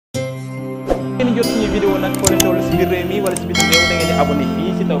ngeen jot suñu vidéo nag foo leen toll si biir réew mi wala si bitim réew da ngeen di abonné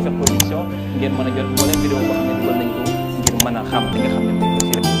fii si TAWFEKH Production ngeen mën a jot moo leen vidéo boo xam ne dugal nañ ko ngir mën a xam li nga xam ne moom la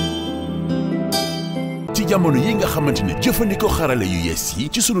rek. ci jamono yi nga xamante ne jëfandikoo xarale yu yees yi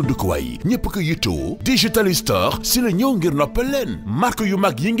ci sunu dëkkuwaay yi ñëpp ko yittewoo Digital Store si la ñëw ngir noppal leen marque yu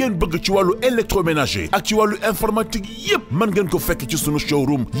mag yi ngeen bëgg ci wàllu électroménager ak ci wàllu informatique yépp mën ngeen ko fekk ci sunu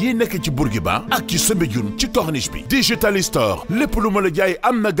showroom yi nekk ci Bourguiba ak ci Soumbédioune ci corniche bi Digital Store lépp lu ma la jaay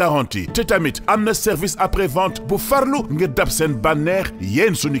am na garantie te tamit am na service après vente bu farlu ngir dab seen bànneex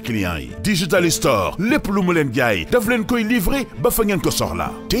yéen sunu clients yi Digital Store lépp lu mu leen jaay daf leen koy livrer ba fa ngeen ko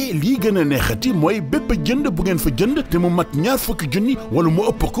soxla te lii gën a neexati mooy bépp jënd bu ngeen fa jënd te mu mat ñaar fukki junni wala mu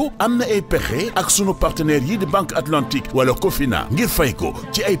ëpp ko am na ay pexe ak sunu partenaires yi di Banque Atlantique wala Cofina ngir fay ko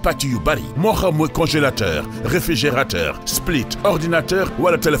ci ay pàcc yu bari moo xam mooy congélateur réfrigérateur split ordinateur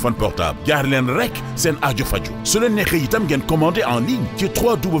wala téléphone portable jaar leen rek seen aajo faju su leen neexee itam ngeen commandé en ligne ci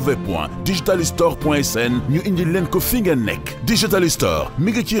www.digitalstore.sn ñu indi leen ko fi ngeen nekk Digital Store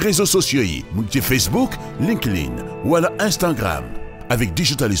mi ngi ci réseaux sociaux yi mu ngi ci Facebook LinkedIn wala Instagram avec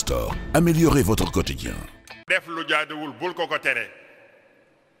Digital Store améliorez votre quotidien. def lu jaaduwul bul ko tere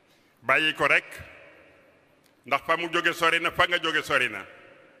bàyyi ko rek ndax fa mu jóge sori na fa nga jóge sori na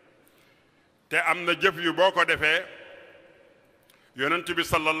te am na jëf yu boo ko defee yonent bi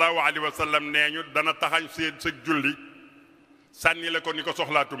sallallahu alayhi wa sallam nee ñu dana taxañ seen sa julli sànni la ko ni ko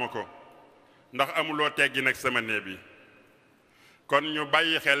soxlaatuma ko ndax amuloo teggi nag sama néeg bi kon ñu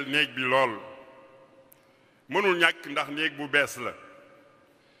bàyyi xel néeg bi lool mënul ñàkk ndax néeg bu bees la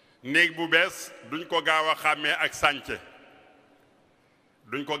néeg bu bees duñ ko gaaw a xàmmee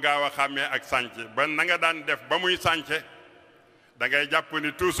ak sànce ba na nga daan def ba muy sànce da ngay jàpp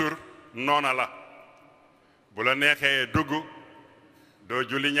ni toujours noona la bu la neexee dugg doo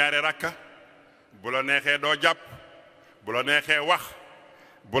julli ñaari rakka bu la neexee doo jàpp bu la neexee wax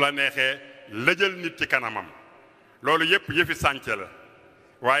bu la neexee lëjal nit ci kanamam loolu yépp yëfi sànce la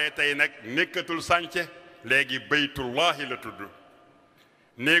waaye tey nag nekkatul sànce léegi baytullahi la tudd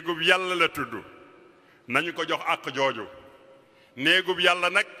néegub yàlla la tudd nañu ko jox àq jooju néegub yàlla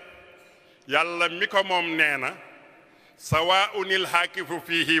nag yàlla mi ko moom nee na sawaa'unil haakifu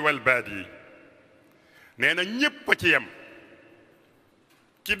fiihi wal baadi nee na ñépp a ci yem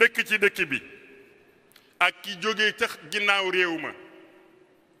ki dëkk ci dëkk bi ak ki jóge ca ginnaaw réew ma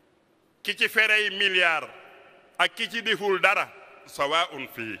ki ci ferey milliard ak ki ci deful dara sawaa'un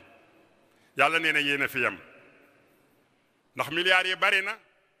fii yàlla nee na yéen a fi yem ndax milliards yi bari na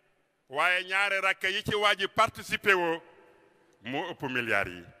waaye ñaari rakk yi ci waa ji participer woo moo ëpp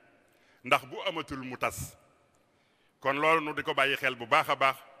milliards yi ndax bu amatul mu tas kon loolu nu di ko bàyyi xel bu baax a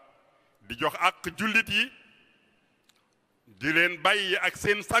baax di jox ak jullit yi di leen bàyyi ak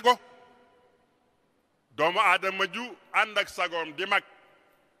seen sago doomu aadama ju ànd ak sagoom di mag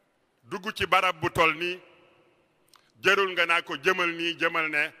dugg ci barab bu tol nii jërul nga naa ko jëmal nii jëmal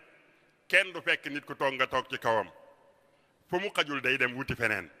ne kenn du fekk nit ku toog nga toog ci kawam fu mu xajul day dem wuti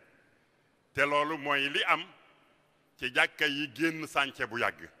feneen te loolu mooy li am ci jàkka yi génn sànce bu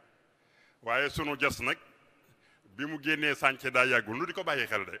yàgg waaye sunu jos nag bi mu génnee sànce daa yàggul nu di ko bàyyi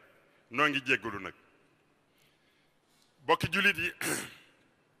xel de noo ngi jéggalu nag bokki jullit yi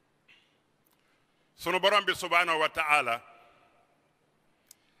sunu borom bi subhaanahu wa ta'ala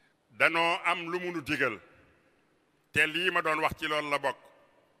danoo am lu mu nu digal te lii ma doon wax ci loolu la bokk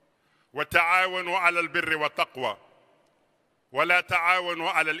wa taawanu ala al birri wa taqwa wala taawanu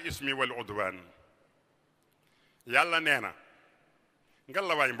ala al ismi wal udwan yàlla nee na nga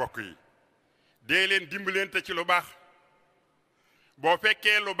la waay mbokk yi dee leen dimbalante ci lu baax boo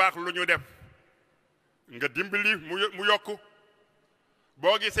fekkee lu baax lu ñu def nga dimbali mu yokku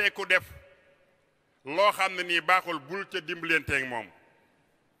boo gisee ku def loo xam ne nii baaxul bul ca dimbalanteeg moom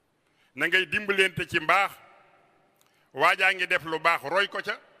na ngay dimbalante ci mbaax waajaa ngi def lu baax roy ko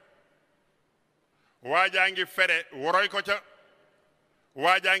ca waajaa ngi fere roy ko ca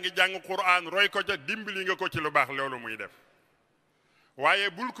waajaa ngi jàng Qur'an roy ko ca dimbali nga ko ci lu baax loolu muy def waaye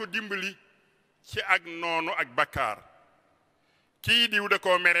bul ko dimbali ci ak noonu ak bakkaar kii diw da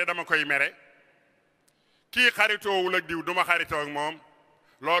koo mere dama koy mere kii xaritoowul ak diw duma xaritoo ak moom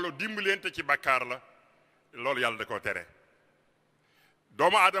loolu dimbalante ci bakkaar la loolu yàlla da koo tere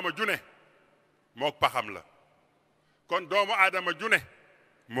doomu aadama june mook paxam la kon doomu aadama june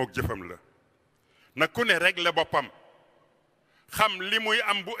mook jëfam la na ku ne rek la boppam xam li muy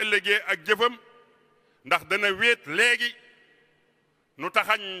am bu ëllëgee ak jëfam ndax dana wéet léegi nu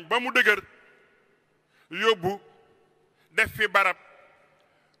taxañ ba mu dëgër yóbbu def fi barab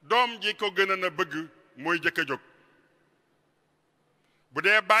doom ji ko gën a na bëgg mooy jëkk a jóg bu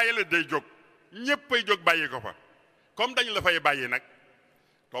dee bàyyi la day jóg ñépp ay jóg bàyyi ko fa comme dañu la fay bàyyi nag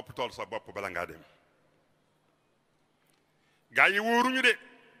topp tool sa bopp bala ngaa dem gaa yi wóoruñu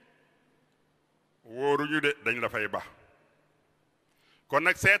de dañ la fay ba kon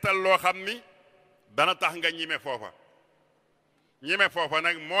nag seetal loo xam ni dana tax nga ñime foofa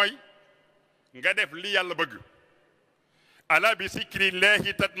nag mooy nga def li yàlla bëgg ala bi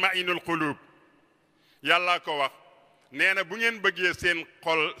zikrillahi tatma'innul qulub yàlla ko wax nee na bu ngeen bëggee seen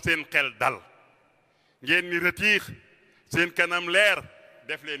xel dal ngeen ni retiix seen kanam leer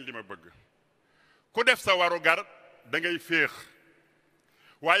def leen li ma bëgg ku def sa waru gar da ngay féex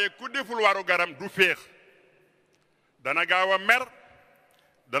waaye ku deful waru garam du féex dana gaaw a mer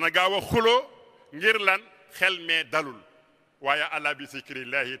dana gaaw a xuloo ngir lan xel mee dalul waaye ala bi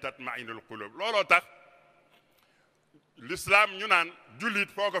zikrillahi tatma'innul qulub looloo tax l'islam ñu naan jullit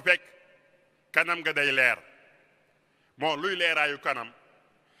foo ko fekk kanam nga day leer moo luy leeraayu kanam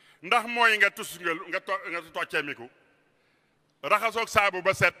ndax mooy nga tusngal nga toccemiku raxasoog saabu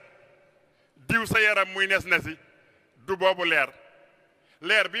ba set diw sa yaram muy nes-nesi du boobu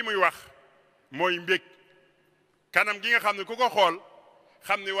leer bi muy wax mooy mbég kanam gi nga xam ne ku ko xool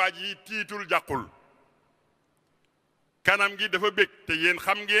xam ni waa ji tiitul jàqul kanam gi dafa bég te yéen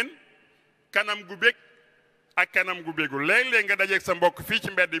xam ngeen kanam gu bég ak kanam gu bégul léeg-léeg nga dajeeg sa mbokk fii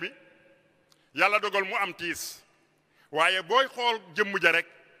ci mbedd mi yàlla dogal mu am tiis waaye booy xool jëmm ja rek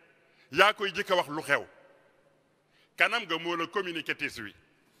yaa koy jëkk a wax lu xew kanam nga moo la communiqué tiis wi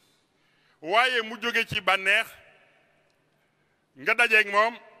waaye mu jóge ci bànneex nga dajeeg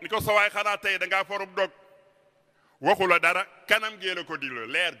moom ni ko sawaay xanaa tey da ngaa forub dog waxu la dara kanam gee la ko diglo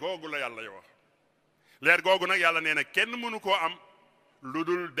leer googu la yàlla yo wax leer googu nag yàlla nee na kenn mënu koo am lu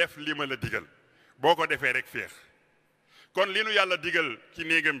dul def li ma la digal boo ko defee rek féex kon li nu yàlla digal ci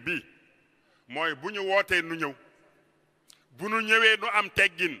néegam bi mooy bu ñu wootee nu ñëw bu nu ñëwee nu am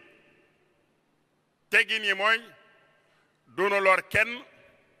teggin yi mooy du nu lor kenn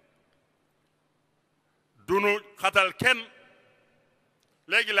du nu xatal kenn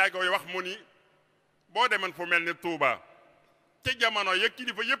léegi laa koy wax mu ni boo demoon fu mel ni Touba ci jamono yëg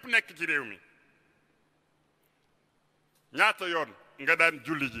kilifa yëpp nekk ci réew mi ñaata yoon nga daan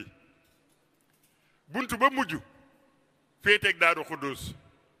julli ji buntu ba mujj féeteeg Daaru Xuddus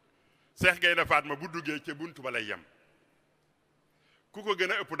Seex Gaynde Fatma bu duggee ca buntu ba lay yem ku ko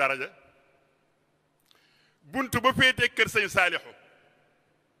gën a ëpp daraja buntu ba féeteeg kër sëñ Saalixu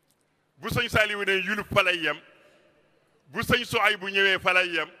bu sëñ Saaliwu ne yulub fa lay yem bu sëñ Soay bu ñëwee fa lay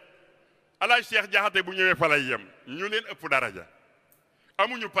yem Alaaj Cheikh Jaxate bu ñëwee fa lay yem ñu leen ëpp daraja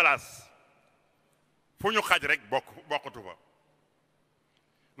amuñu place fu ñu xaj rek bokkatu fa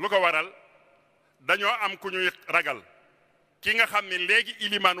lu ko waral dañoo am ku ñuy ragal ki nga xam ne léegi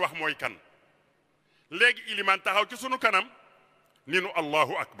ilimaan wax mooy kan léegi ilimaan taxaw ci sunu kanam ni nu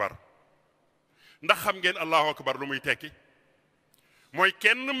allahu akbar ndax xam ngeen allahu akbar lu muy tekki mooy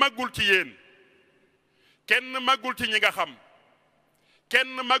kenn màggul ci yéen kenn màggul ci ñi nga xam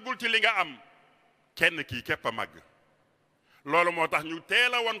kenn màggul ci li nga am kenn kii képp a màgg loolu moo tax ñu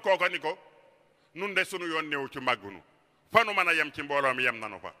teel a woon kooko ni ko nun de sunu yoon néew ci màggunu fa nu mën a yem ci mbooloo mi yem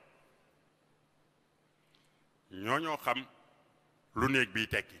nanu fa ñoo xam lu néeg bii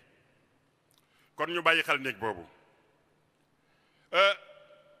tekki kon ñu bàyyi xel néeg boobu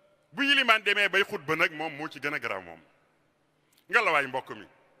bu yilimaan demee bay xutba nag moom moo ci gën a garaaw moom nga la waay mbokk mi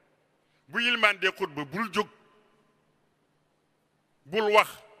bu yilimaan dee xutba bul jóg bul wax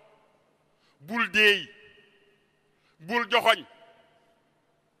bul déey bul joxoñ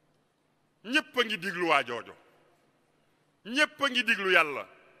ñépp a ngi diglu waa joojo ñépp a ngi diglu yàlla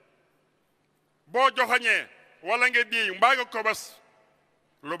boo joxoñee wala nga déey mbaa nga kobas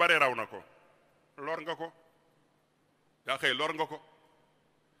lu bare raw na ko lor nga ko yaa xëy lor nga ko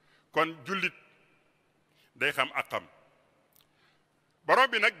kon jullit day xam ak xam borom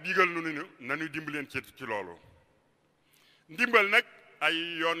bi nag digal nu nañu dimbaleen ci loolu ndimbal nag ay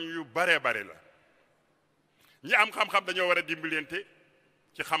yoon yu bare bare la ñi am xam-xam dañoo war a dimbalante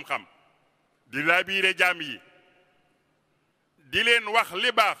ci xam-xam di laabiire jaam yi di leen wax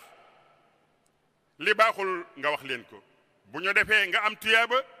li baax li baaxul nga wax leen ko bu ñu defee nga am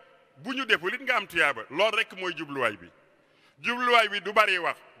tuyaaba bu ñu deful it nga am tuyaaba loolu rek mooy jubluwaay bi du bari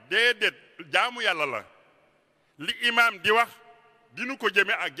wax déedéet jaamu yàlla la li imaam di wax dinu ko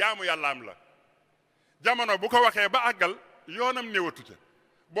jëme ak jaamu yàllaam la jamono bu ko waxee ba àggal yoonam néewatu ca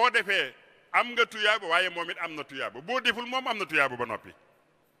boo defee am nga tuyaaba waaye moom it am na tuyaaba boo deful moom am na tuyaaba ba noppi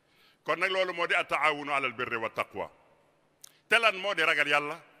kon nag loolu moo di at-taawunu alal birri wa taqwa te lan moo di ragal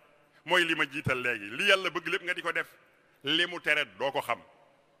yàlla mooy li ma jiital léegi li yàlla bëgg lépp nga di ko def li mu tere doo ko xam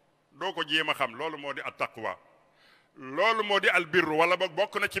doo ko jéem a xam loolu moo di at-taqwa loolu moo di al birru wala boog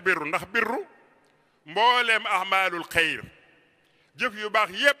bokk na ci birru ndax birru mbooleem ahmaalul xayr jëf yu baax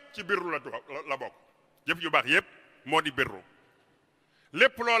yépp ci birru la bokk jëf yu baax yépp moo di birru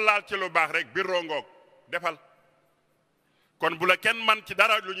lépp loo laal ci lu baax rek birroo ngoog defal kon bu la kenn man ci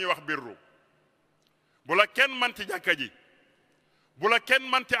dara lu ñuy wax birru bu la kenn man ci jàkka ji bu la kenn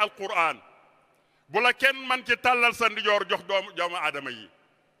man ci alquran bu la kenn man ci tàllal sa ndijoor jox doomu aadama yi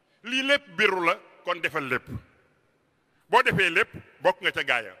lii lépp birru la kon defal lépp boo defee lépp bokk nga ca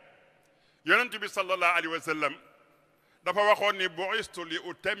gaaya yonent bi sallallahu alayhi wa sallam dafa waxoon ni bu'istu li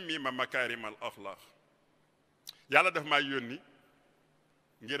utammima makarim al axlaq yàlla daf maa yónni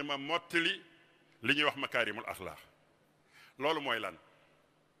ngir ma mottali li ñuy wax makarimul axlaq loolu mooy lan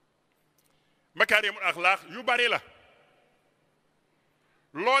makarimul axlaq yu bari la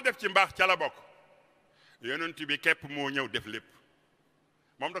loo def ci mbaax ca la bokk yonent bi képp moo ñëw def lépp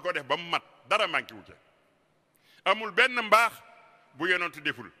moom da ko def ba mu mat dara manqué wu ca amul benn mbaax bu yonent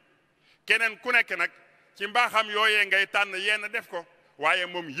deful keneen ku nekk nag ci mbaaxam yooyee ngay tànn yenn def ko waaye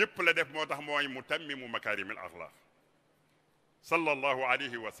moom yépp la def moo tax mooy mutammimu makarimil axlaq sallallahu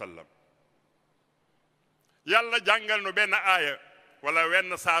alayhi wa sallam yàlla jàngal nu benn aaya wala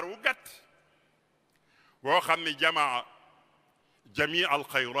wenn saar wu gàtt boo xam ni jamaa jamii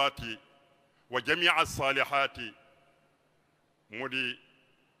alxayraati wa jamii alsaalihaati mu di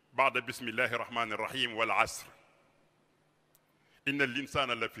baada bismillahi rahmani rahim wal asr inna al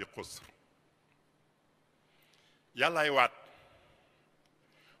insana la fi xusr yàllaay waat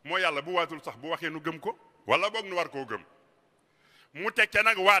moo yàlla bu waatul sax bu waxee nu gëm ko wala boog nu war koo gëm mu teg ca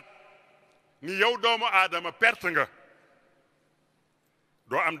nag waat ni yow doomu aadama perte nga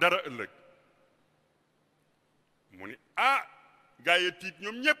doo am dara ëllëg mu ni gaa yi tiit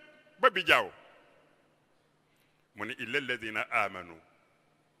ñoom ñépp ba bi jaaw mu ni illa alladina amanu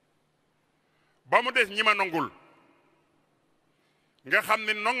ba mu des ñi ma nangul nga xam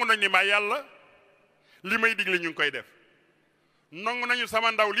ne nangu nañ ni ma yàlla li may digle ñu ngi koy def nangu nañu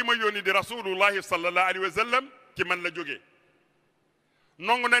sama ndaw li ma yónni di rasulullahi sallallahu alayhi wa sallam ci man la jógee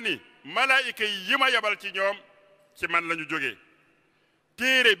nangu na ni malaayika yi ma yabal ci ñoom ci man la ñu jógee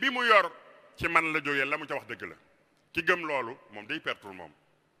téere bi mu yor ci man la jógee la mu ca wax dëgg la ki gëm loolu moom day pertul moom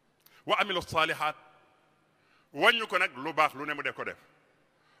wa amilu saalihaat wàññu ko nag lu baax lu ne mu def ko def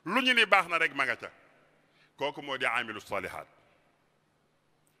lu ñu ni baax na rek ma nga ca kooku moo di amilu saalihaat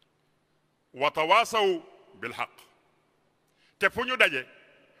wa tawaasaw bil xaq te fu ñu daje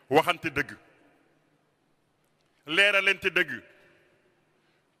waxante dëgg leeralante dëgg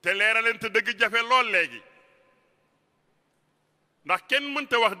te leeralante dëgg jafe lool léegi ndax kenn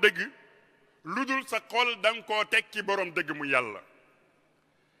mënta wax dëgg lu dul sa xol da nga koo teg ci borom dëgg mu yàlla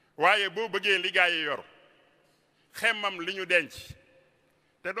waaye boo bëggee li gaa yi yor xemmam li ñu denc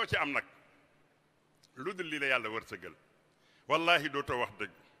te doo ci am nag lu dul li la yàlla wërsëgal wallahi dootoo wax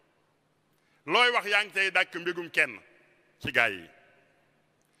dëgg looy wax yaa ngi tey dàkk mbégum kenn ci gaa yi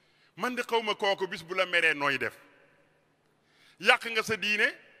man di xawma kooku bis bu la meree nooy def yàq nga sa diine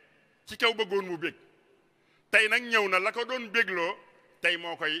ci kaw bëggoon mu bég tey nag ñëw na la ko doon bégloo tey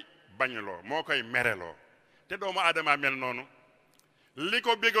moo koy bañloo moo koy mereloo te doomu aadama mel noonu li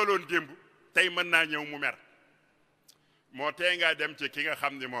ko bégaloon démb tey mën naa ñëw mu mer moo tee ngaa dem ci ki nga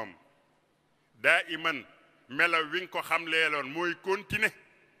xam ni moom daa iman melaw wi nga ko xam leeloon mooy continuer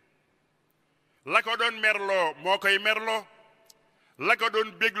la ko doon merloo moo koy merloo la ko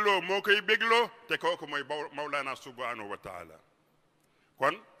doon bégloo moo koy bégloo te kooku mooy Mawlana subhanahu wa taala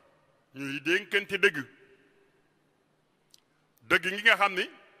kon ñuy dénkante dëgg dëgg ngi nga xam ni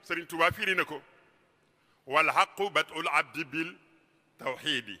Sëriñ Tuubaa firi na ko wal haqu bad'ul abdi bil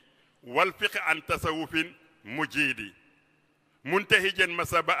tawxiidi wal fiqi an tasawufin mujiidi muntahijan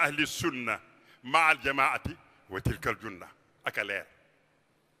masaba ahli sunna ma al jamaati wa tilkal junna ak a leer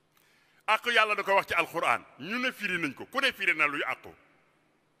àqu yàlla da ko wax ci alquran ñu ne firi nañ ko ku ne firi na luy àqu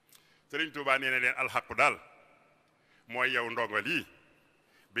Sëriñ Tuubaa nee na leen alxaqu daal mooy yow ndongo lii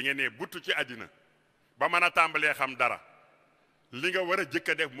bi nga nee buttu ci àddina ba mën a tàmbalee xam dara li nga war a jëkk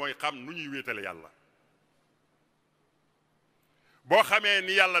a def mooy xam nu ñuy wéetale yàlla boo xamee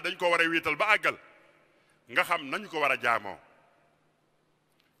ni yàlla dañ ko war a wéetal ba àggal nga xam nañu ko war a jaamoo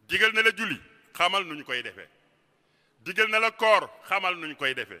digal na la julli xamal nu ñu koy defee digal na la koor xamal nu ñu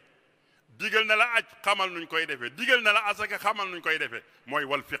koy defee digal na la aj xamal nuñ koy defee digal na la asaka xamal nuñ koy defee mooy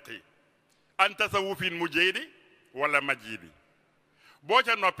wal fiqi an tasawufin mujjidi wala majidi boo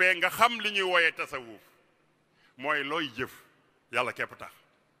ca noppee nga xam li ñuy wooyee tasawuf mooy looy jëf yàlla képp tax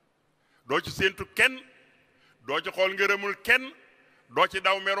doo ci séentu kenn doo ci xool ngërëmul kenn doo ci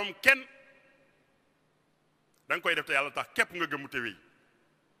daw merum kenn da nga koy def te yàlla tax képp nga gëmu te wéy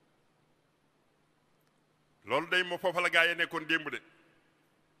loolu day moo foofa la gaa yi nekkoon démb de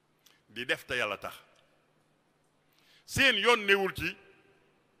di def te yàlla tax seen yoon newul ci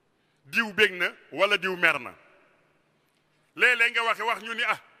diw bég na wala diw mer na léeg-léeg nga wax ñu ni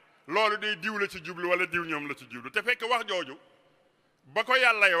ah loolu day diw la ci jublu wala diw ñoom la ci jublu te fekk wax jooju ba ko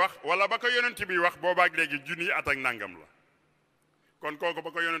yàllay wax wala ba ko yonent bi wax boobaak léegi junniy at ak nangam la kon kooku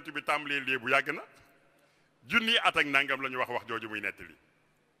ba ko yonent bi tàmbalee lii bu yàgg na junniy at ak nangam la ñu wax jooju muy nettali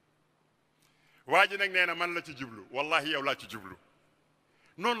waa ji nag nee na man la ci jublu wallahi yow laa ci jublu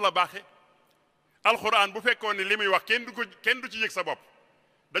noonu la baaxe alxuraan bu fekkoon ni li muy wax kenn du ci yëg sa bopp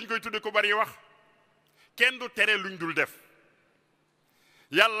dañ koy tudde ko bari wax kenn du tere luñ dul def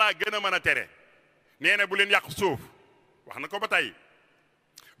yàlla gën a mën a tere nee na bu leen yàq suuf wax na ko ba tey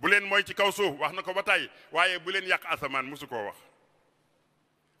bu leen mooy ci kaw suuf wax na ko ba tey waaye bu leen yàq asamaan mosu koo wax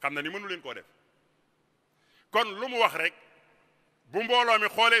xam na ni mënu leen koo def kon lu mu wax rek bu mbooloo mi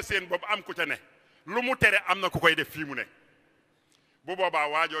xoolee seen bopp am ku ca ne lu mu tere am na ku koy def fii mu ne bu boobaa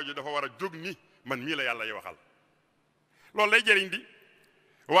waajooju dafa war a jóg ni man mii la yàlla yi waxal loolu lay jëriñ di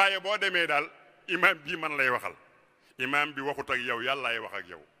waaye boo demee daal imaam bii man lay waxal imaam bi waxut ak yow yàllaay wax ak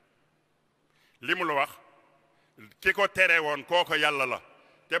yow li mu la wax ki ko tere woon kooko yàlla la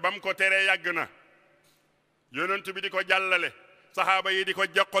te bam ko teree yàgg na yonent bi di ko jàllale saxaaba yi di ko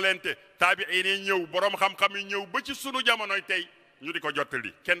jokkalante taabi'iin yi ñëw borom xam-xam yi ñëw ba ci sunu jamonoy tey ñu di ko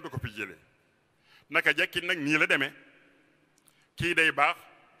jottali kenn du ko fi jëlee naka jekki nag nii la demee kii day baax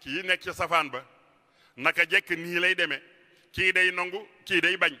kii nekk ci safaan ba naka jekk nii lay demee kii day nangu kii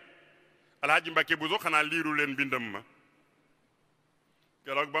day bañ alhaji Mbakke Buso xanaa liiru leen mbindam ma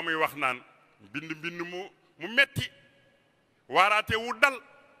keroog ba muy wax naan mbind mu metti waaraate wu dal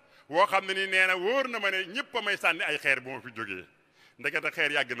woo xam ne ni nee na wóor na ma ne ñëpp a may sànni ay xeer bu ma fi jógee ndekete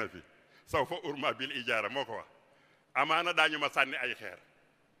xeer yàgg na fi saw fa urma bil ijaara moo ko wax amaana daañu ma sànni ay xeer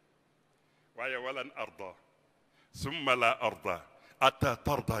waaye walan arda summa la arda atta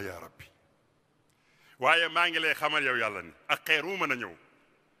tarda ya rabbi waaye maa ngi lay xamal yow yàlla ni ak xeer wu mën a ñëw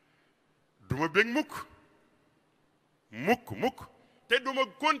du ma bég mukk te du ma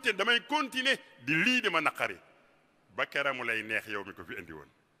continuer damay continuer di lii di ma naqari ba keramu lay neex yow mi ko fi indi woon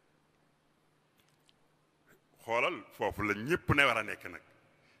xoolal foofu la ñépp ne war a nekk nag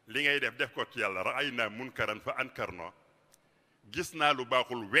li ngay def ko ci yàlla ra'ayna munkaran fa ankarna gis naa lu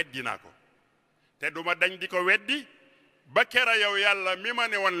baaxul weddi naa ko te du ma dañ di ko weddi ba kera yow yàlla mi ma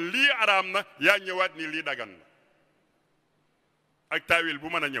ne woon lii araam na yaa ñëwaat ni lii dagan na ak taawil bu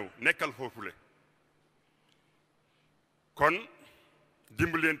mën a ñëw nekkal foofule kon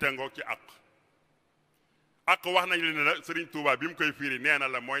dimbalante ngoog ci ak wax nañ leen ne la Sëriñ Tuubaa bi mu koy fiiri nee na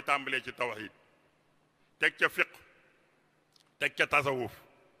la mooy tàmbalee ci tawhid teg ca fiq teg ca tasawuf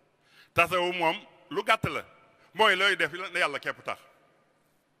moom lu gàtt la mooy looy def la yàlla képp tax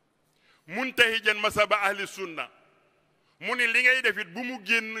muntahijan masaba ahli sunna mu ni li ngay defit bu mu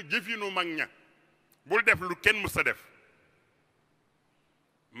génn jëfinu mag ña bul def lu kenn mës a def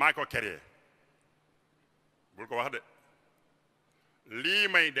maa ko créé bul ko wax de lii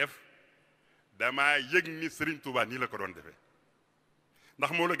may def dama yëg ni Sëriñ Tuubaa nii la ko doon defee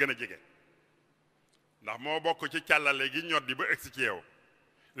ndax moo la gën a jege ndax moo bokk ci càllale gi ñor di ba egsi ci yow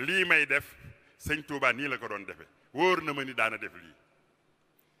lii may def Sëriñ Tuubaa nii la ko doon defee wóor na ma ni daana def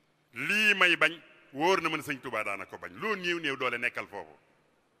lii may bañ wóor na ma ni Sëriñ Tuubaa daana ko bañ loo néew doole nekkal foofu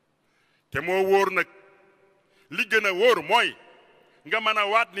te moo wóor nag li gën a wóor mooy nga mën a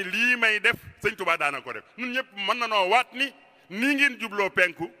waat ni lii may def Sëriñ Tuubaa daana ko def ñun ñëpp mën na noo waat ni nii ngeen jubloo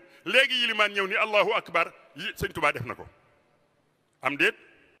penku léegi yilimaan ñëw ni allahu akbar yi Sëriñ Tuubaa def na ko am déet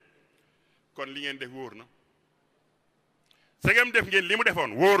kon li ngeen def wóor na segam def ngeen li mu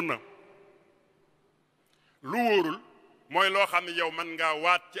defoon wóor na lu wóorul mooy loo xam ne yow man ngaa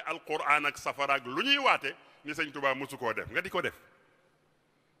waat ci alquran ak safara ak lu ñuy waate ni Sëriñ Tuubaa mosu koo def nga di ko def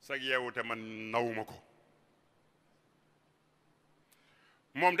sag yeewu te man nawuma ko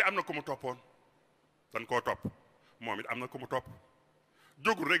moom de am na ko mu toppoon dan koo topp moom it am na ko mu topp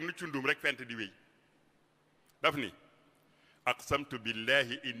jógul rek ni cundum rek fent di wéy daf ni aqsamtu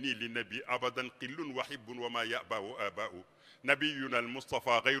billahi inni li nabi abadan qillun wa hibbun wa ma ya'ba'u aba'u nabiyuna al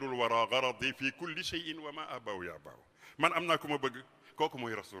mustafa ghayrul wara gharadi fi kulli shay'in wa ma aba'u ya'ba'u man am naa ku ma bëgg kooku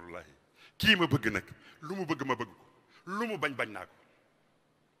mooy rasulullahi kii ma bëgg nag lu mu bëgg ma bëgg ko lu mu bañ naa ko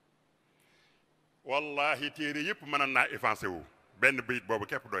wallahi téere yëpp mën naa effacé wu benn bayit boobu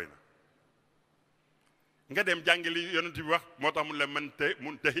képp doy na nga dem jàngi li yonent bi wax moo tax mun la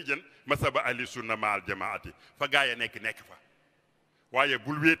muntahijan masaba ahli sunna ma al jamaati fa gaa yi nekk fa waaye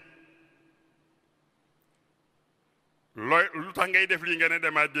bul wéet looy lu tax ngay def lii nga ne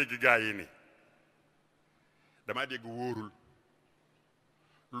damaa dégg gaa yi ni damaa dégg wóorul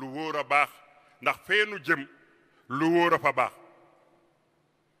lu wóor a baax ndax feenu jëm lu wóor a fa baax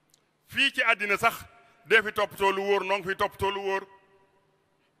fii ci àddina sax dee fi toppatoo lu wóor noo ngi fi toppatoo lu wóor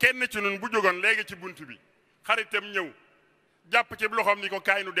kenn ci nun bu jógoon léegi ci bunt bi xaritam ñëw jàpp ci loxoom ni ko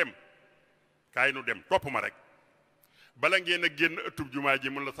kaay nu dem topp ma rek bala ngeen a génn ëttub jumaa ji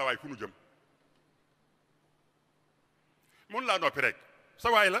mun la sawaay fu nu jëm mun laa noppi rek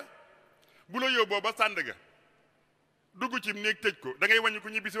sawaay la bu la yóbboo ba Sandaga dugg ci néeg tëj ko da ngay wàññi ko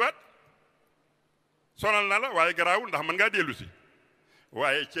ñibbisiwaat sonal na la waaye garaawul ndax mën ngaa dellu si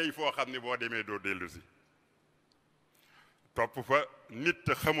waaye cey foo xam ne boo demee doo dellu si topp fa nit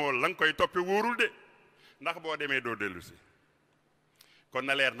te xamoo la nga koy toppe wóorul de ndax boo demee doo dellu si kon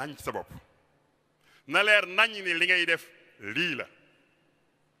na leer nañ ci sa bopp na leer nañ ni li ngay def lii la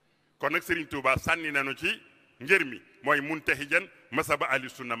kon nag Serigne Touba sànni nañu ci ngir mi mooy muntahijan masaba ahli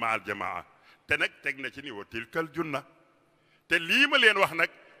sunna ma al jamaa te nag teg na ci ni wa tilkal junna te lii ma leen wax nag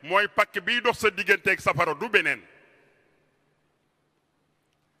mooy pakk biy dox sa digganteeg safara du beneen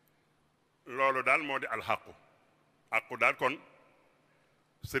loolu daal moo di alxaqu aqu daal kon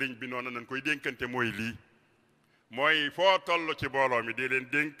sëriñ bi noonu nañ koy dénkante mooy lii mooy foo toll ci booloo mi dee leen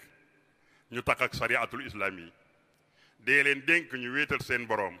dénk ñu tax ak sariatul islam yi dee leen dénk ñu wéetal seen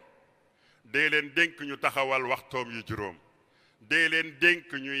boroom dee leen dénk ñu taxawal waxtoom yu juróom dee leen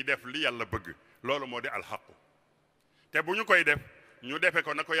dénk ñuy def li yàlla bëgg loolu moo di alxaqu te bu ñu koy def ñu defe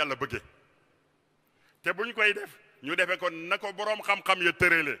ko na ko yàlla bëgge te bu ñu koy def ñu defe ko na ko boroom xam-xam ya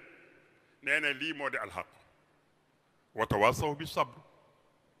tërale nee na lii moo di alxaqu wa tawasaw bi sabr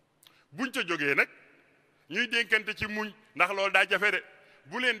buñ ca jógee nag ñuy dénkante ci muñ ndax loolu daa jafe de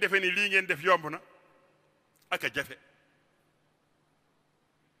bu leen defe ni lii ngeen def yomb na ak a jafe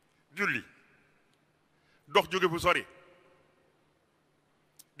julli dox jóge fu sori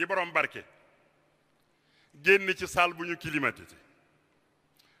di borom barke génn ci salle bu ñu climatisé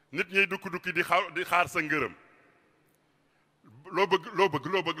nit ñuy dukki di xaar sa ngërëm loo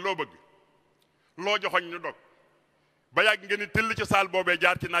bëgg loo joxoñ ñu dog ba yàgg ngeen ni tëll ci salle boobee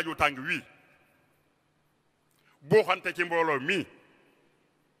jaar ci naaju tàng wii boo xante ci mbooloo mii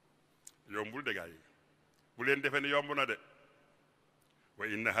yombul de gaa yi bu leen defee ni yomb na de wa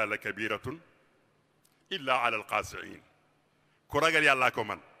innaha la kabiratun illa ala alxaasiin ku ragal yàllaa ko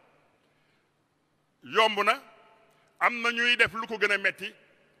man yomb na am na ñuy def lu ko gën a metti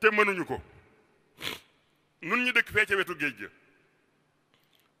te mënuñu ko nun ñu dëkk fee ca wetu géej ga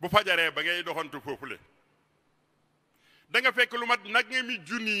bu fajaree ba ngay doxantu foofule da nga fekk lu mat nag nga mi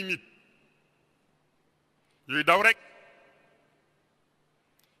junniy nit yuy daw rek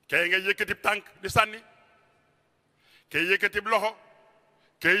kay nga yëkkatib tànk di sànni kay yëkkatib loxo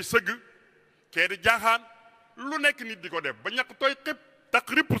kay sëgg kay di jaaxaan lu nekk nit di ko def ba ñàkk tooy xib tax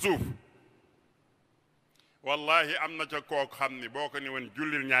ripp suuf wallahi am na ca kook xam ni boo ko ni woon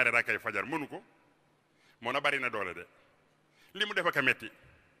jullil ñaari rakkay fajar mënu ko moo na bari na doole de li mu def ak a metti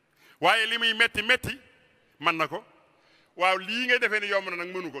waaye li muy metti mën na ko waaw lii nga defee ni yomb na nag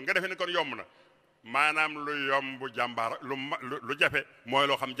mënu ko nga defee ni kon yomb na maanaam lu yomb jàmbaar lu jafe mooy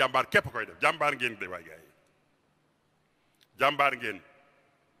loo xam jàmbaar képp koy def jàmbaar ngeen de waay gars yi jàmbaar ngeen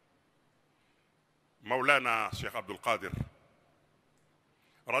Mawlana Cheikh Abdul Qadir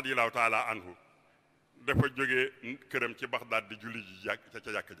radiyallahu taala anhu dafa jógee këram ci Bagdad di julli ji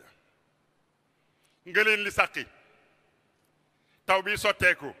ca jàkk ja nga leen li sàqi taw bi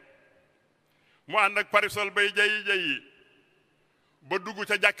sotteeku mu ànd ak parisol bay jayi ba dugg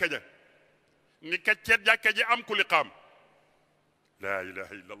ca jàkka ja ni kacceet jàkka ji am ku liqaam laa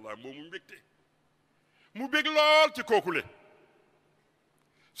ilaha illa allah moomu mbégte mu bég lool ci kookule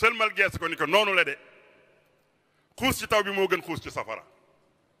sëlmal gees ko ni ko noonu la de xuus ci taw bi moo gën xuus ci safara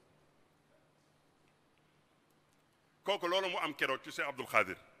kooku loolu mu am keroog ci Cheikh Abdul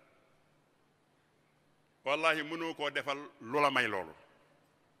Qadir wallahi mënoo koo defal lu la may loolu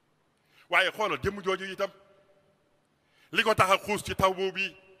waaye xoolal jëmm jooju itam li ko tax a xuus ci taw boobu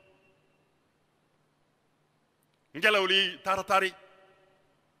bi ngelaw li taratari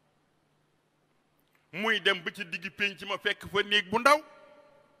muy dem ba ci diggi pénc ma fekk fa néeg bu ndaw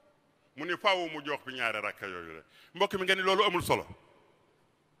mu ni faaw mu jox fi ñaari rakka yooyu la mbokk mi nga ni loolu amul solo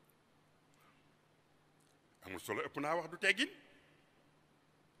ëpp naa wax du teggin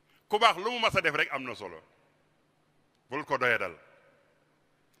ku baax lu mu mas a def rek am na solo bul ko doye dal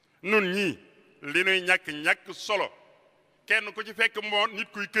nun ñii li nuy ñàkk solo kenn ku ci fekk moo nit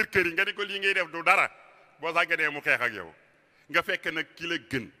kuy kër yi nga ni ko lii ngay def du dara boo sàgganee mu xeex ak yow nga fekk nag ki la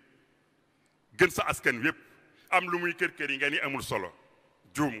gën sa askan wépp am lu muy kër yi nga ni amul solo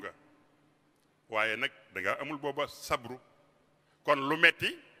juum nga waaye nag da nga amul booba sabru kon lu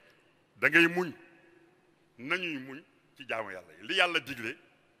metti da ngay muñ nañuy muñ ci jaamu yàlla yi li yàlla digle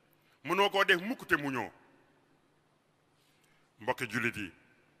mënoo koo def mukk te muñoo mbokki jullit yi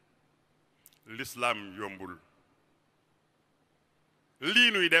l'islam yombul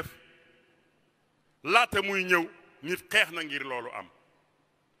lii nuy def laata muy ñëw nit xeex na ngir loolu am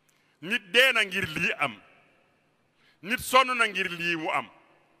nit dee na ngir lii am nit sonn na ngir lii mu am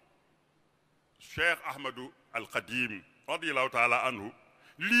Cheikh Ahmadou al Qadim radiyallahu taala anhu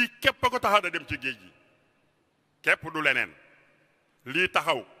lii képp a ko taxaw da dem ci géej gi képp du leneen lii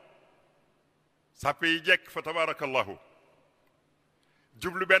taxaw sàppe yi jekk fa tabarakallahu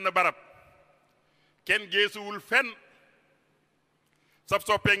jublu benn barab kenn geesuwul fenn sab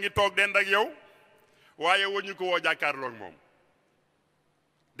soppee ngi toog dend ak yow waaye wañu ko woo jàkkaarloog moom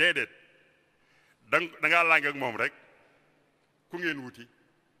déedéet da ngaa làng ak moom rek ku ngeen wuti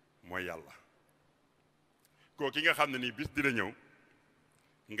mooy yàlla koo ki nga xam ne nii bis dina ñëw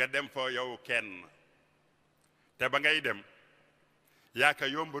nga dem fa yow kenn te ba ngay dem yaaka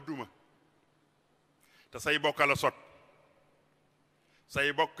yomba duma te say bokk la sot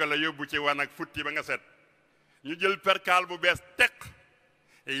say bokk la yóbbu ci wan ak futti ba nga set ñu jël perkaal bu bees teq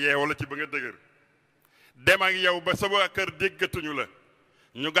yeew la ci ba nga dëgër dem ak yow ba sa waa kër déggatuñu la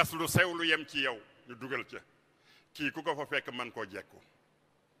ñu gas lu sew lu yem ci yow ñu dugal ca kii ku ko fa fekk man koo jekku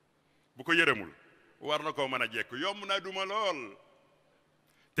bu ko yërëmul war na koo mën a jekku yomb naa duma lool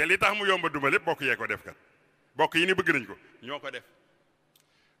te li tax mu yomba duma lépp bokk yee ko def kat bokk yi ni bëgg nañ ko ñoo ko def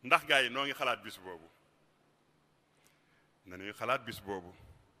ndax gaa yi noo ngi xalaat bis boobu nañuy xalaat bis boobu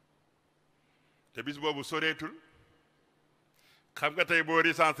te bis boobu soreetul xam nga tey boo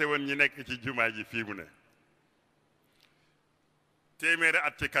recensé woon ñi nekk ci jumaa ji fii mu ne téeméeri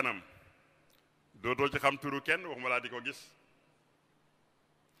at ci kanam dootoo ci xam turu kenn waxuma laa di ko gis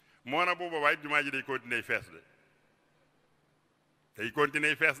moo na booba waaye jumaa ji day continuer fees de day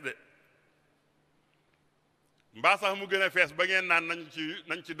continuer fees de mbaa sax mu gën a fees ba ngeen naan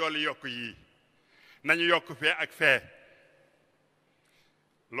nañ ci dolli yokk yii nañu yokk fee ak fee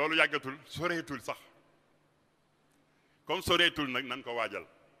loolu yàggatul soreetul sax comme soreetul nag nan ko waajal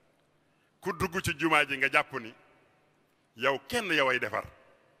ku dugg ci jumaa ji nga jàpp ni yow kenn yow ay defar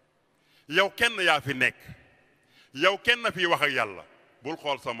yow kenn yaa fi nekk yow kenn fi wax ak yàlla bul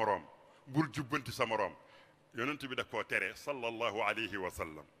xool sa moroom bul jubbanti sa moroom yonent bi da koo tere sallallahu alayhi wa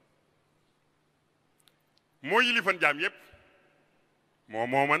sallam moo yilifan jaam yépp moo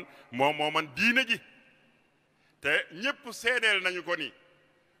mooman diine ji te ñépp seedeel nañu ko ni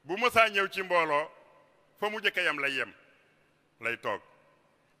bu mësaa ñëw ci mbooloo fa mu jëkk yam lay yem lay toog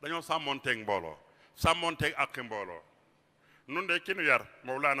dañoo sàmmoonteeg mbooloo sàmmoonteeg ak mbooloo nun de ki nu yar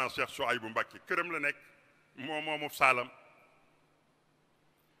Mawlana Cheikh Souaïbou Mbacké këram la nekk moomu saalam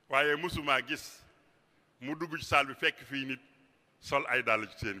waaye mësumaa gis mu dugg ci saal bi fekk fii nit sol ay dàll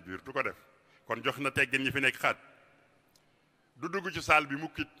ci seen biir du ko def kon jox na teggin ñi fi nekk xaat du dugg ci saal bi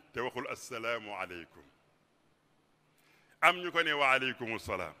mukkit te waxul assalaamu aleykum am ñu ko ne wa aleykum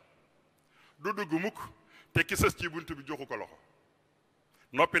salaam du dugg mukk te ki sës ci bunt bi joxu ko loxo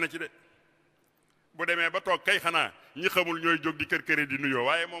noppi na ci de bu demee ba toog kay xanaa ñi xamul ñooy jóg di kër këri di nuyoo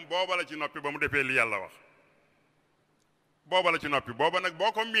waaye moom booba la ci noppi ba mu defee li yàlla wax booba la ci noppi booba nag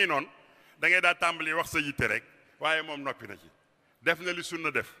boo ko miinoon da ngay daa tàmbali wax sa yitte rek waaye moom noppi na ci def na li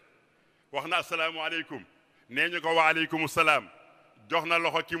sunna def wax na assalaamu aleykum nee ñu ko wa aleykum salaam jox na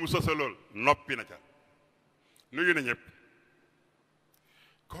loxo ki mu sësalool noppi na ca nuyu na ñëpp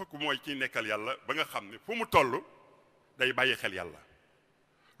kooku mooy ki nekkal yàlla ba nga xam ne fu mu toll day bàyyi xel yàlla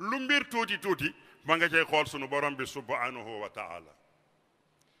lu mbir tuuti tuuti ma nga cay xool sunu borom bi subhanahu wa taala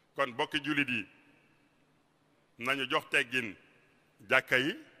kon bokki jullit yi nañu jox teggin jàkka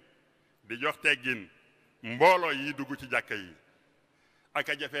yi di jox teggin mbooloo yi dugg ci jàkka yi ak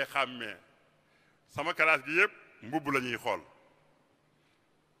a jafee xàmmee sama classe gi yëpp mbubb la ñuy xool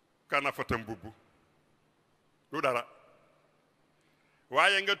kanafata mbubb du dara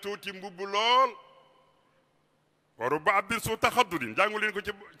waaye nga tuuti mbubb lool waru ba abdil su taxaddudin jàngu leen ko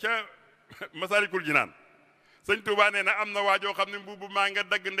ca Massalikkoul Djinnane sëñ Tuubaa nee na am na waajoo xam ne mbubb maa nga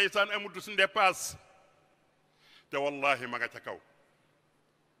dagg ndeysaan amutu su dépasse te wallahi ma nga ca kaw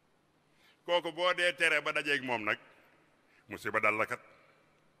kooku boo dee tere ba dajeeg moom nag musiba dal la kat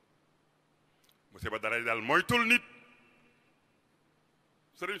musiba dara dal mooy tul nit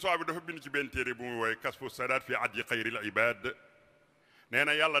sëriñ Sow bi dafa bind ci benn téere bu muy wooye kasfu sadaat fi adyi xayril ibad nee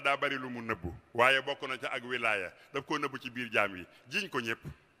na yàlla daa bari lu mu nëbbu waaye bokk na ca ak wilaaya daf koo nëbbu ci biir jaam yi jiiñ ko ñëpp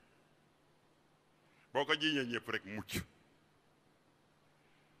boo ko jiiñee ñëpp rek mucc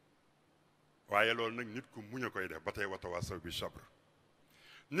waaye loolu nag nit ku muñ a koy def ba tey watawaasaw bi sabr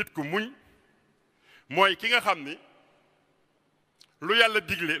nit ku muñ mooy ki nga xam ni lu yàlla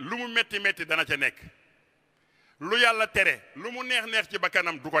digle lu mu metti metti dana ca nekk lu yàlla tere lu mu neex neex ci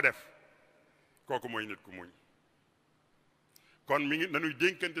bakkanam du ko def kooku mooy nit ku muñ kon mi ngi nañuy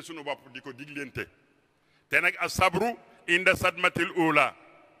dénkante suñu bopp di ko diglente te nag as-sabru inda sadmatil ula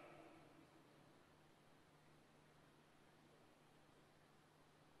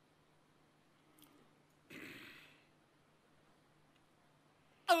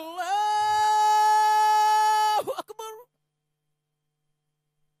Allahu akbar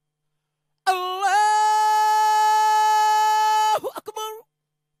Allahu akbar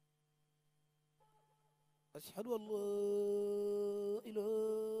ashhadu an la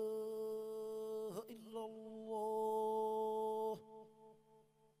ilaha illa Allah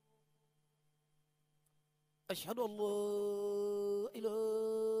ashhadu an la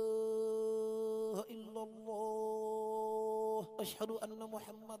ilaha illa Allah ashhadu anna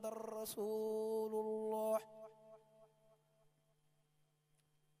Muhammadar Rasulullah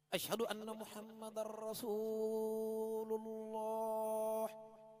ashhadu anna Muhammadar Rasulullah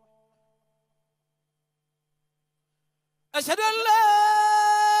ashhadu an la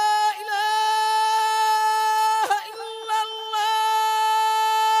ilaha illallah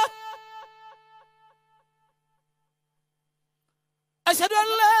ashhadu an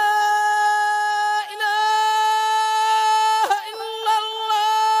la ilaha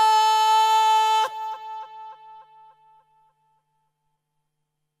illallah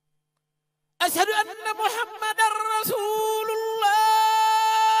ashhadu anna Muhammadar Rasulullah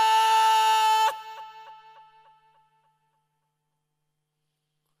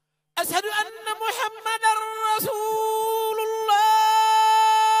ashhadu anna Muhammadar Rasulullah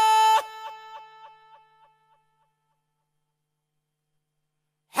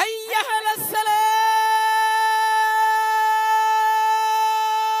hayya ala salah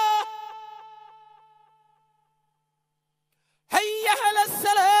hayya ala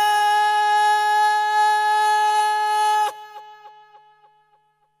salah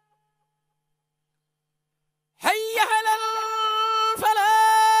hayya ala falah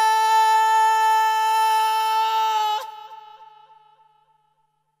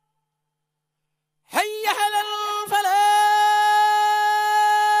hayya ala falah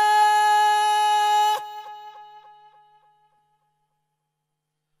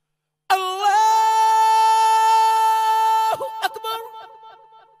Allahu akbar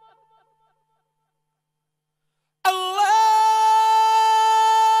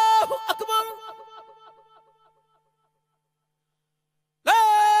Allahu akbar la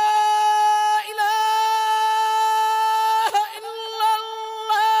ilaha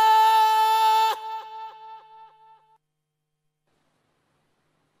illallah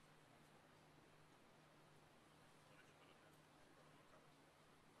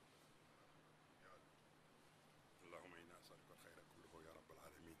allahumma inna nas'aluka al-khayra kullahu ya rabbal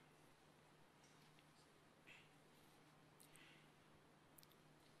alamin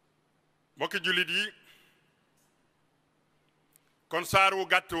mbokki jullit yi kon saar wu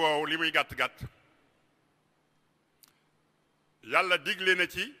gàtt woowu li muy gàtt gàtt yàlla digle na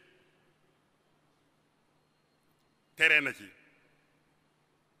ci tere na ci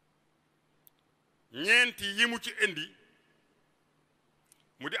ñeenti yi mu ci indi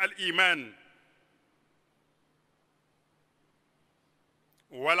mu di al iman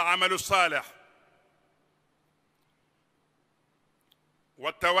wal amalu salih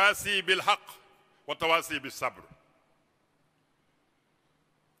wa tawaasi bil haqq wa tawaasi bis sabr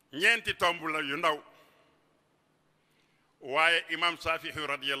ñeenti tomb la yu ndaw waaye imam Saafihi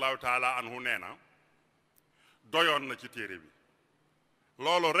radiyallahu taala anhu nee na doyoon na ci téere bi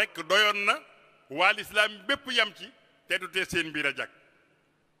loolu rekk doyoon na waa lislaam bépp yam ci te du te seen mbir a jag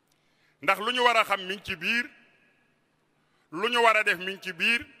ndax lu ñu war a xam mi ngi ci biir lu ñu war a def mi ngi ci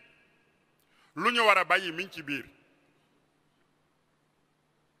biir lu ñu war a bàyyi mi ngi ci biir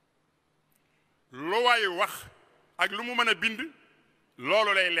lu waay wax ak lu mu mën a bind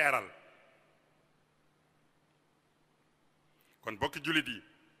loolu lay leeral kon bokki jullit yi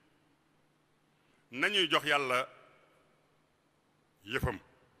nañuy jox yàlla yëfam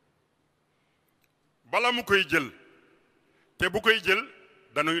bala mu koy jël te bu koy jël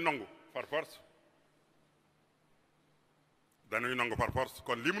dañuy nangu par force dañuy nangu par force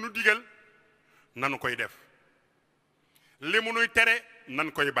kon li mu nu digal nanu koy def li mu nuy tere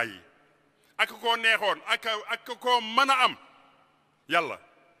nan koy bàyyi ak koo neexoon ak koo mën a am yàlla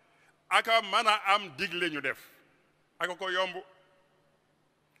aka mën a am digle ñu def aka ko yomb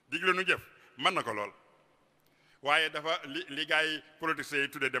digle ñu jëf mën na ko lool waaye dafa li gars yi politiciens yi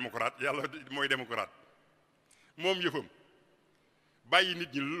tuddee démocrate yàlla mooy démocrate moom yëfam bàyyi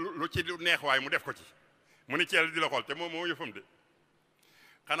nit ñi lu ci neex waaye mu def ko ci mu ni ceel di la xool te moom moo yëfam de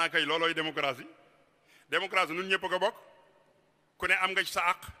xanaa kay loolooy démocratie démocratie nun ñëpp ko bokk ku ne am nga ci sa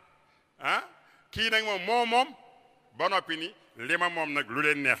àq ah kii nag moom ba noppi ni li ma moom nag lu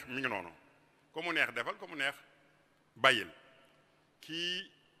leen neex mi ngi noonu ku mu neex defal ku mu neex bàyyil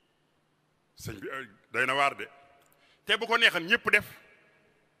kii sëñ bi doy na waar de te bu ko neexal ñëpp def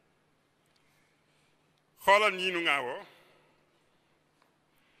xoolal ñii nu ngaawoo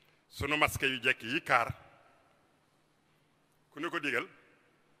sunu masque yu jekk yi kaar ku ne ko digal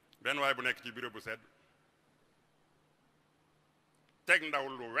benn waay bu nekk ci bureau bu sedd teg ndaw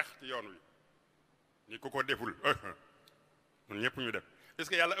lu wex ci yoon wi ni ku ko deful ñun ñëpp ñu def est-ce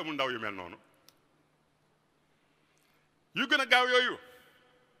que yàlla amul ndaw yu mel noonu yu gën a gaaw yooyu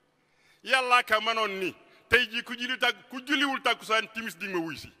yàllaa ka mënoon ni tey jii ku julliwul tàkkusaan timis di nga ma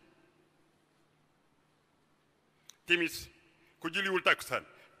wuy si timis ku julliwul tàkkusaan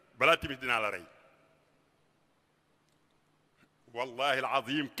balaa timis dinaa la rey wallahi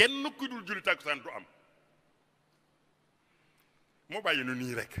alazim kenn ku dul julli tàkkusaan du am mu bàyyi nu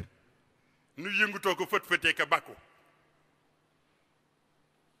nii rek nu yëngutoo ko fët-fëtee ka bàkku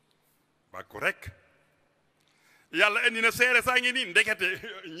rek yàlla indi na seere saa ngi nii ndekete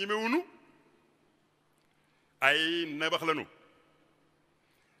ñimewunu ay nabax lanu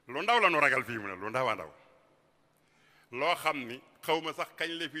lu ndaw la nu ragal fii mu ne lu ndaw a ndaw loo xam ni xaw ma sax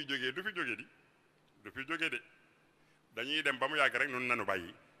kañ la fiy jógee du fi jógee de dañuy dem ba mu yàgg rek nun nanu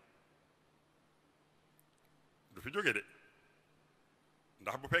bàyyi du fi jógee de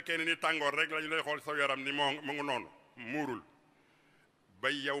ndax bu fekkee ne ni tàngoor rek lañu lay xool sa yaram ni mu ngi noonu muurul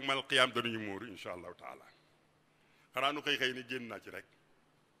bay yawmal qiyaam dañuy muuru insha allahu taala xanaa nu xëy ni génn naa ci rek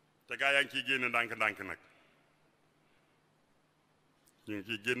te gaa yaa ngi ciy génn ndànk-ndànk nag ñu ngi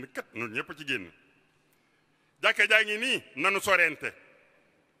ciy génn kat nun ñëpp ci génn jàkka jaa ngi nii nanu sorente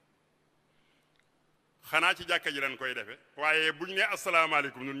xanaa ci jàkka ji lañ koy defe waaye bu ñu nee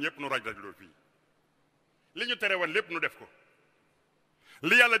asalaamaaleykum nun ñëpp nu raj-rajloo fii li ñu tere woon lépp nu def ko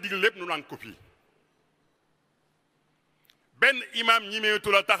li yàlla digal lépp nu nang ko fii benn imam ñi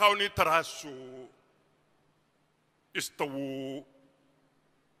meetu la taxaw ni tarasu istawu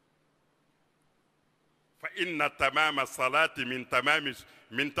fa inna tamama salati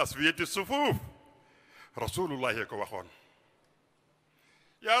min taswiyati sufuf rasulullahi ko waxoon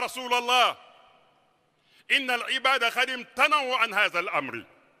ya rasulallah inna al ibada qad imtanaw an hadha al amri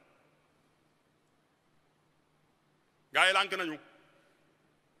gaa yi lànk nañu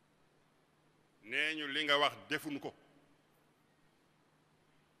nee ñu li nga wax defuñu ko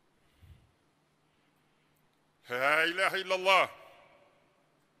la ilaha illa allah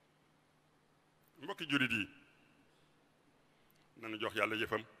mbokki jullit yi nanu jox yàlla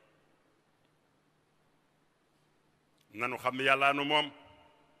yëfam nanu xam ne yàlla nu moom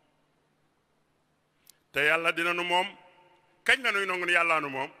te yàlla dina nu moom kañ la nuy nangu ne yàlla nu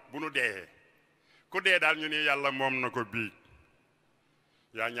moom bu nu dee ku dee daal ñu ne yàlla moom na ko bii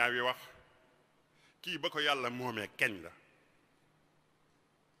yaa ñaawi wax kii ba ko yàlla moomee kañ la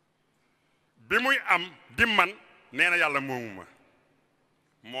bi muy am di man nee na yàlla moomuma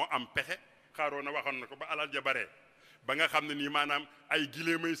moo am pexe xaaroo na waxoon na ko ba alal ja bare ba nga xam ne nii maanaam ay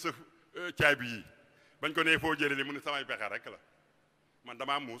gileemay sëf caabi yi bañ ko nee foo jëlee li mu ne samay pexe rek la man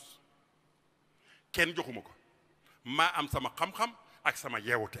damaa muus kenn joxuma ko maa am sama xam-xam ak sama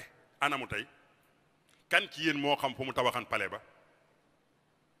yeewute anamu tey kan ci yéen moo xam fu mu tabaxan pale ba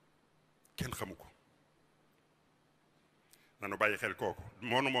kenn xamu ko nanu bàyyi xel kooku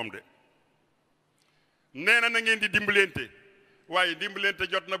moonu moom de nee na ngeen di dimbalante waaye dimbalante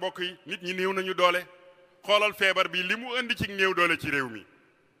jot na bokk yi nit ñi néew nañu doole xoolal feebar bi li mu indi ci néew doole ci réew mi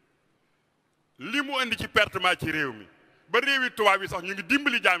li mu indi ci pertement ci réew mi ba réewi tubaab yi sax ñu ngi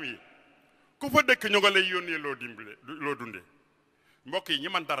dimbali jaam yi ku fa dëkk ñu nga lay yónnee loo dimbale loo dunde mbokk yi ñi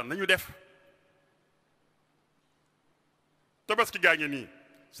man dara nañu def tabaski gaa ngi nii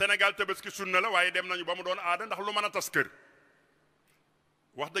Sénégal tabaski sunna la waaye dem nañu ba mu doon aada ndax lu mën a tas kër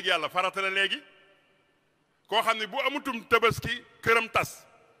wax dëgg yàlla farata la léegi koo xam ne bu amutum tabaski këram tas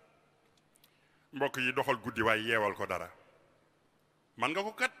mbokk yi doxal guddi waaye yeewal ko dara man nga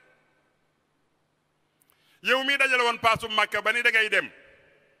ko kat yow mii dajale woon paasu Màkka ba ni dangay dem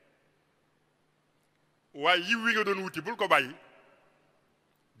waaye yiw wi nga doon wuti bul ko bàyyi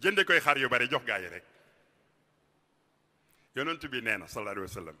jënde koy xar yu bari jox gaa yi rek yonent bi nee na sallallahu alayhi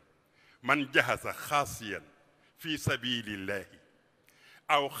wa sallam man jahasa xaasiyan fi sabilillahi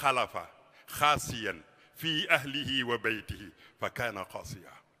aw xalafa xaasiyan fi ahlihi wa baytihi fa kaana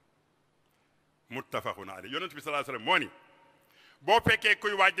xaasiya muttafaqun alayhi yonent bi sallallahu alayhi wa sallam moo ni boo fekkee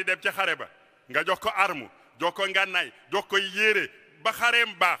kuy waaj di dem ca xare ba nga jox ko arme jox ko ngànnaay jox ko yére ba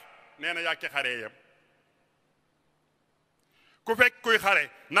xareem baax nee na yàkke xaree yam ku fekk kuy xare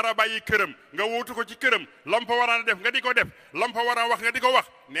nara bàyyi këram nga wuutu ko ci këram lam fa war a def nga di ko def lam fa war a wax nga di ko wax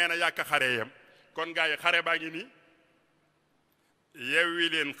nee na yàkk xaree yam kon gaa yi xare baa ngi nii yewwi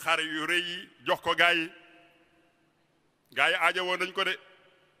leen xar yu rëy yi jox ko gaa yi aajowoo nañ ko de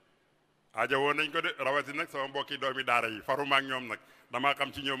aajowoo nañ ko de rawati nag sama mbokki doomi daara yi faruma ak ñoom nag damaa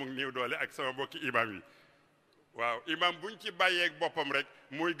xam ci ñoom ak néew doole ak sama mbokki imam yi waaw imam buñ ci bàyyeeg boppam rek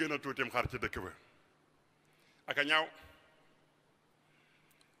mooy gën a tuutim xar ci dëkk ba aka ñaaw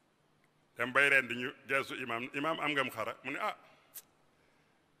dem bay ren di ñu geesu imam am ngam xara mu ne ah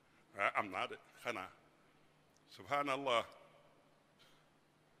am naa de xanaa subhanallah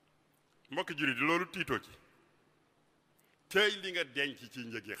mbokki jullit di loolu tiitoo ci cey li nga denc ci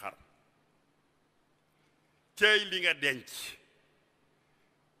njëgi xar cey li nga denc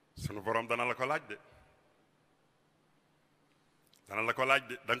sunu borom dana la ko laaj de da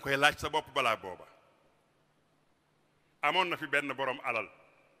nga koy laaj sa bopp balaa booba amoon na fi benn borom alal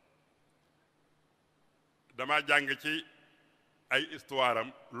dama jàng ci ay histoire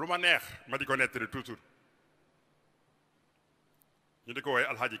am lu ma neex ma di ko nettali toujours ñu di ko woy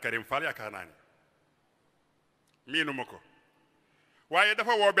alxaaji Karim Fall yaakaar naa ni miinu ma ko waaye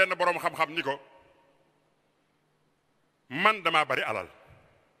dafa woo benn borom xam-xam ni ko man damaa bari alal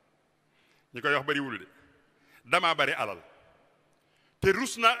ñi koy wax bariwul de damaa bari alal te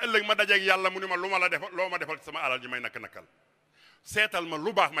rus naa ëllëg ma dajeeg yàlla mu ni ma lu ma la defal loo ma defal ci sama alal ji may nakk-nakkal seetal ma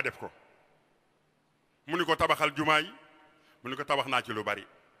lu baax ma def ko mu ni ko tabaxal jumaa yi mu ni ko tabax naa ci lu bari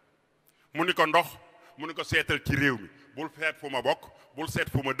mu ni ko ndox mu ni ko seetal ci réew mi bul seet fu ma bokk bul seet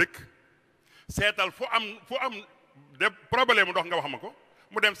fu ma dëkk seetal fu am de problème mu ndox nga wax ma ko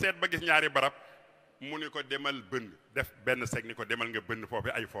mu dem seet ba gis ñaari barab mu ni ko demal bënn def benn seg ni ko demal nga bënn foofu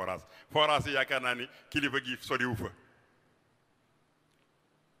ay forage yi yaakaar naa ni kilifa gi soriwu fa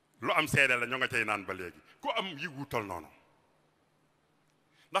lu am seede la ñoo nga cay naan ba léegi ku am yi wutal noonu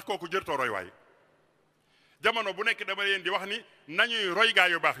ndax kooku jërtoo roy waay jamono bu nekk dama leen di wax ni nañuy roy gaa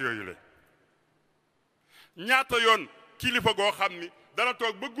yu baax yooyu la ñaata yoon kilifa goo xam ni dana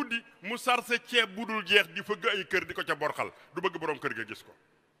toog ba guddi mu sarse ceeb bu dul jeex di fëgg ay kër di ko ca borxal du bëgg boroom kër ga gis ko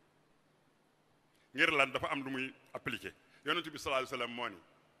ngir lan dafa am lu muy appliqué yonent bi sallallahu alayhi wasallam moo ni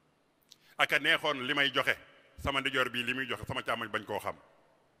aka neexoon li may joxe sama ndijoor bii li muy joxe sama càmmoñ bañ koo xam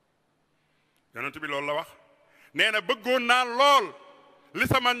yonent bi loolu la wax nee na bëggoon naa lool li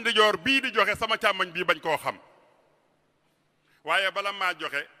sama ndijoor bii di joxe sama càmmoñ bii bañ koo xam waaye bala maa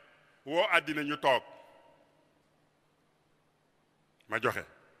joxe woo àddina ñu toog ma joxe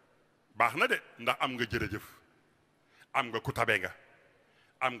baax na de ndax am nga jërëjëf am nga ku tabe nga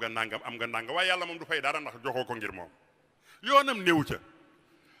am nga nangam waaye yàlla moom du fay dara ndax joxoo ko ngir moom yoonam néew ca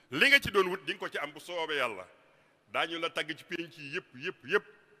li nga ci doon wut di nga ko ci am bu soobee yàlla daañu la tagg ci pénc yi yëpp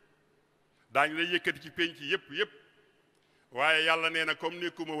daañu la yëkkati ci pénc yi yëpp waaye yàlla nee na comme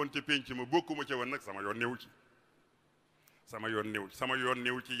nekkuma woon ca pénc ma bokkuma ca woon nag sama yoon néew ci sama yoon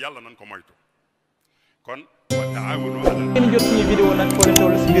néew ci yàlla nan ko moytu kon wa taawanu ngeen jot suñu vidéo nag foo leen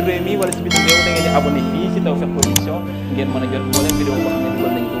toll si biir réew mi wala si bitim réew da ngeen di abonné fii si TAWFEKH Production ngeen mën a jot moo leen vidéo boo xam ne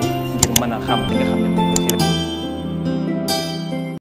dugal nañ ko ngir mën a xam li nga